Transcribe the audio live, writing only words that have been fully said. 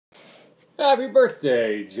Happy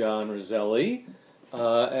birthday, John Roselli.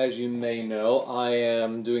 As you may know, I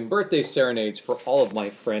am doing birthday serenades for all of my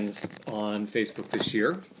friends on Facebook this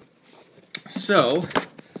year. So,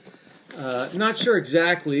 not sure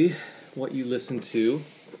exactly what you listen to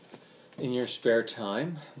in your spare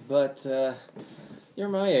time, but you're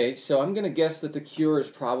my age, so I'm going to guess that The Cure is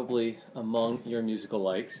probably among your musical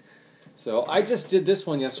likes. So I just did this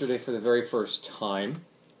one yesterday for the very first time.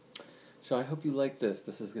 So I hope you like this.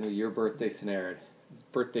 This is going to be your birthday serenade.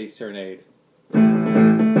 Birthday serenade.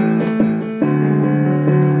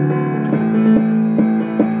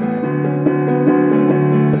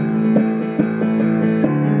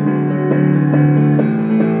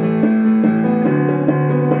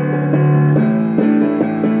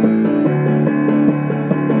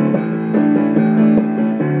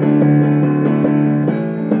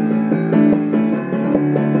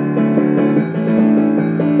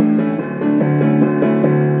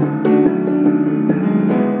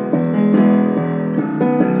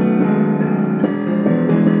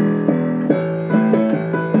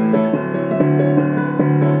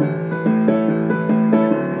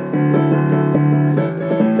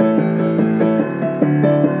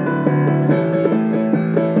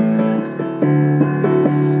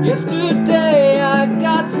 Yesterday I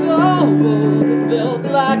got so old, it felt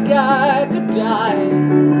like I could die.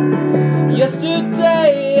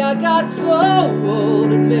 Yesterday I got so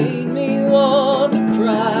old, it made me want to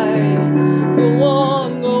cry. Go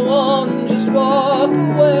on, just walk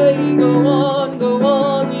away. Go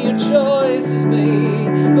on, your choice is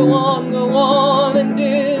made. Go on and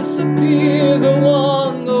disappear. Go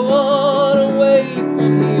on, away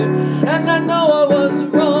from here. And I know I was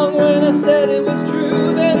wrong when I said it was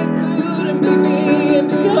true, that it couldn't be me and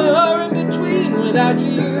be her in between without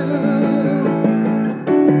you,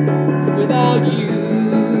 without you.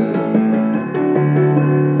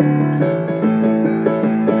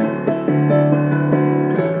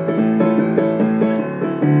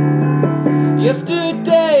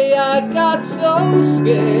 Yesterday I got so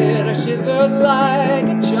scared I shivered like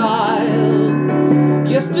a child.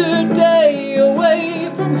 Yesterday away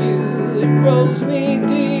from you, it froze me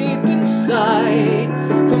deep inside.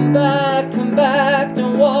 Come back,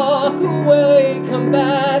 don't walk away. Come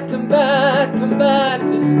back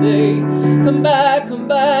to stay. Come back,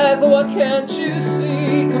 what can't you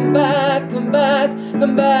see? Come back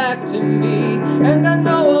to me. And I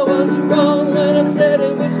know I was wrong when I said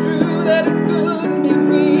it was true, that it couldn't be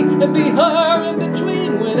me and be her in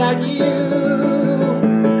between without you,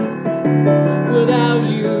 without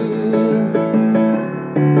you.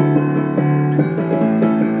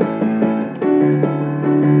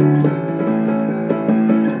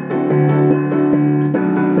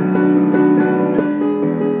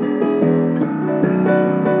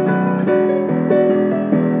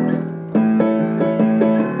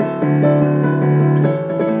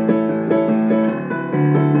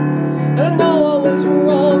 I know I was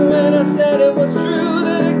wrong when I said it was true,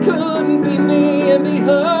 that it couldn't be me and be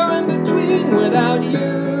her in between without you,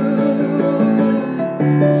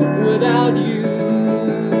 without you,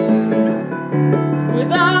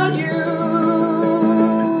 without you,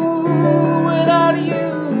 without you.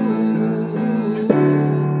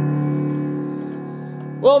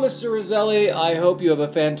 Well, Mr. Roselli, I hope you have a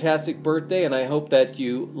fantastic birthday, and I hope that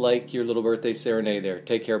you like your little birthday serenade there.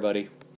 Take care, buddy.